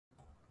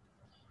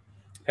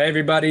Hey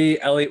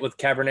everybody, Elliot with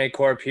Cabernet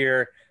Corp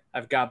here.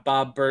 I've got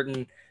Bob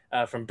Berton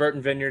from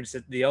Berton Vineyards,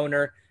 the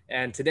owner,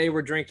 and today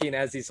we're drinking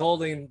as he's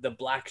holding the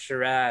Black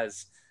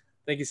Shiraz.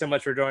 Thank you so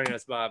much for joining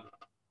us, Bob.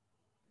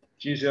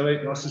 Cheers,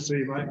 Elliot. Nice to see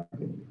you, mate.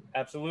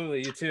 Absolutely,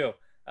 you too.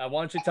 Why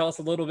don't you tell us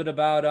a little bit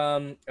about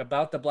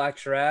the Black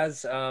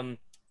Shiraz?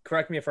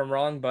 Correct me if I'm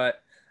wrong,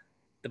 but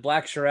the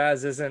Black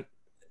Shiraz isn't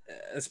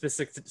a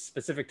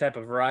specific type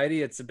of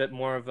variety. It's a bit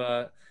more of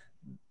a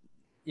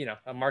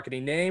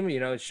marketing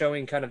name.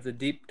 Showing kind of the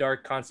deep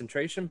dark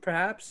concentration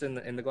perhaps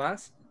in the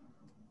glass.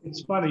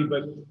 It's funny,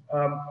 but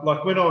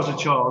like when I was a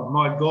child,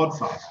 my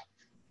godfather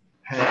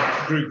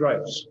grew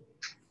grapes,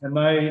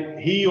 and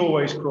he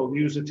always called.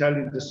 He was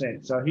Italian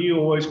descent, so he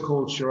always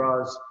called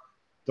Shiraz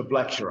the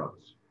Black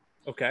Shiraz,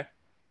 Okay.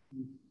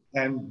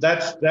 and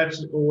that's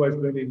always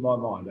been in my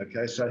mind.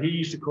 Okay, so he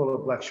used to call it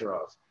Black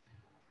Shiraz,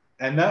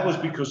 and that was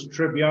because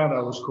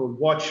Trebbiano was called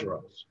White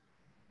Shiraz.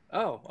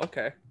 Oh,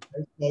 okay.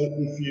 So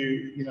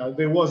if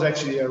there was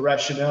actually a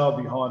rationale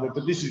behind it,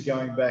 but this is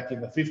going back in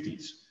the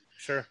 50s.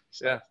 Sure.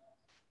 So Yeah.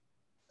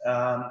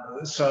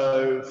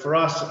 So for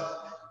us,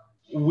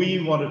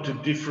 we wanted to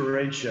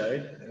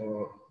differentiate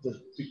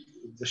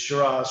the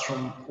Shiraz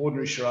from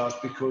ordinary Shiraz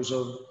because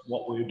of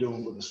what we were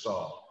doing with the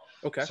style.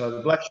 Okay. So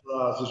the Black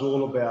Shiraz is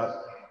all about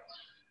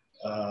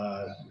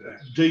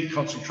deep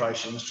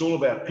concentration. It's all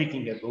about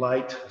picking it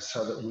late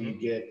so that we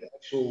get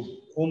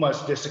actual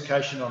almost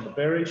desiccation on the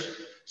berries.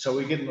 So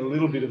we're getting a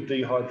little bit of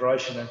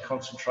dehydration and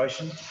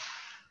concentration.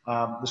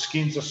 The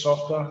skins are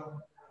softer.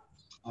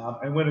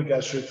 And when it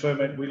goes through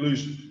ferment, we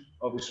lose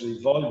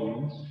obviously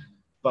volume,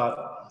 but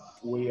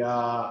we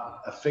are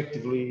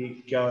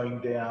effectively going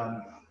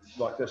down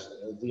like this,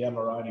 the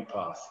Amarone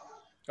path.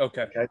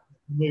 Okay. Okay.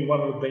 For me, one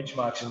of the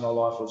benchmarks in my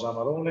life was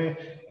Amarone,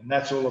 and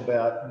that's all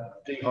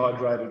about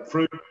dehydrated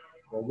fruit.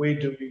 Well, we're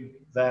doing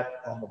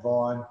that on the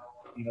vine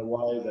in a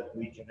way that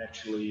we can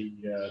actually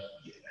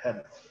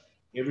have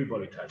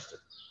everybody taste it.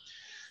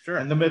 Sure.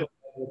 And the metal,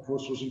 of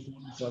course, was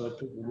important so that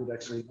people would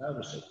actually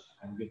notice it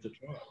and get to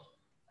try it.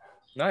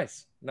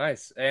 Nice.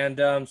 Nice.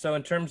 And so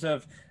in terms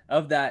of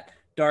that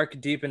dark,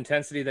 deep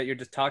intensity that you're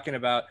just talking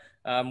about,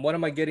 what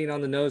am I getting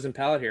on the nose and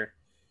palate here?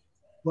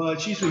 Well,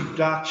 it's usually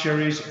dark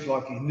cherries,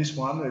 like in this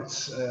one.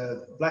 It's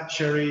black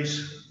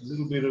cherries, a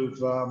little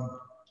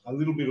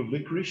bit of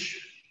licorice.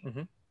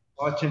 Hmm.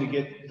 I tend to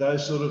get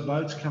those sort of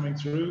notes coming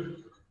through.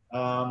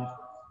 Um,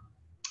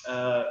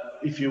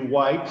 if you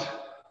wait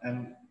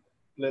and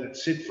let it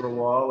sit for a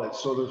while,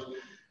 it's sort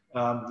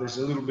of there's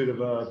a little bit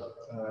of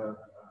a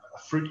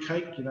fruit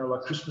cake,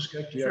 like Christmas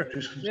cake. Do you have Sure.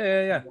 Christmas Yeah.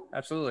 Yeah. Yeah. cake?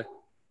 Absolutely.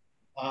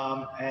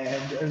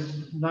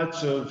 And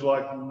notes of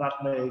like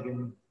nutmeg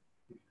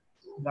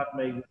at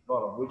the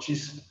bottom, which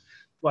is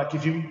like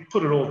if you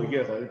put it all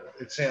together,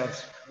 it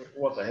sounds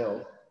what the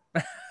hell.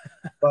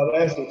 But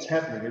as it's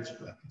happening,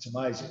 it's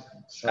amazing.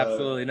 So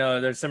Absolutely. No,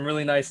 there's some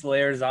really nice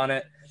layers on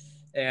it,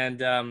 and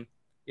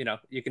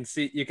you can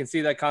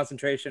see that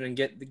concentration and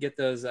get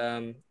those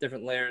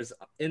different layers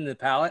in the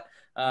palate.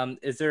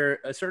 Is there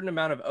a certain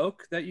amount of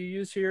oak that you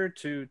use here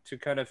to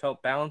kind of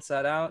help balance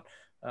that out?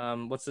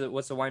 What's the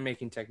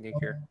winemaking technique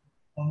here?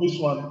 on this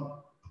one,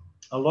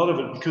 a lot of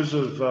it because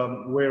of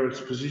where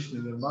it's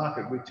positioned in the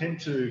market, we tend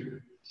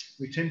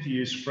to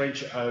use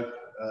French oak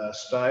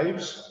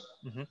staves,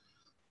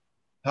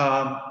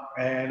 Hmm.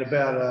 and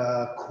about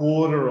a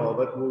quarter of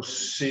it will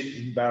sit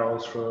in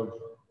barrels for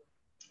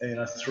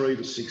 3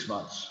 to 6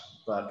 months,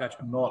 but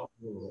Gotcha. not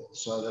all of it.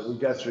 So that we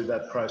go through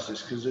that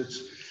process because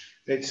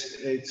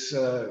it's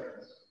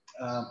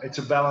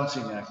a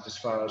balancing act as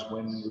far as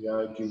when the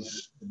oak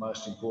is the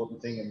most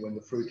important thing and when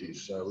the fruit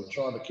is. So we're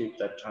trying to keep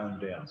that tone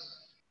down.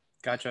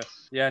 Gotcha.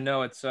 Yeah,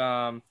 no, it's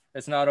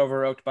not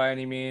over oaked by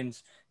any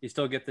means. You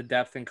still get the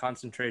depth and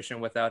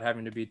concentration without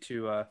having to be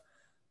too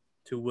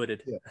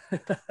wooded. Yeah,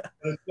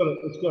 and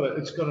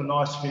it's got a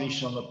nice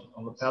finish on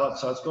the palate.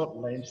 So it's got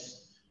length.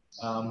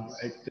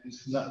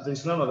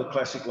 There's none of the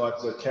classic like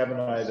the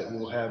Cabernet that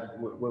will have,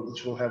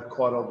 which will have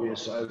quite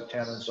obvious oak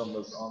tannins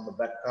on the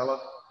back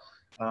palate.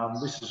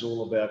 This is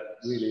all about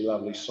really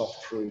lovely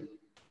soft fruit,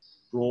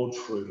 broad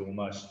fruit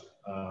almost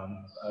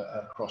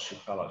across your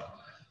palate.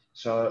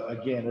 So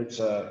again, it's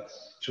a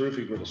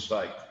terrific little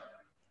steak.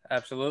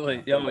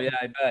 Absolutely. Yeah,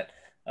 I bet.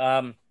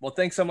 Well,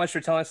 thanks so much for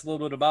telling us a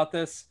little bit about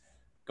this.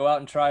 Go out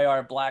and try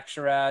our Black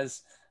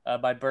Shiraz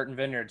by Burton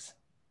Vineyards.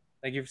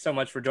 Thank you so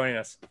much for joining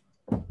us.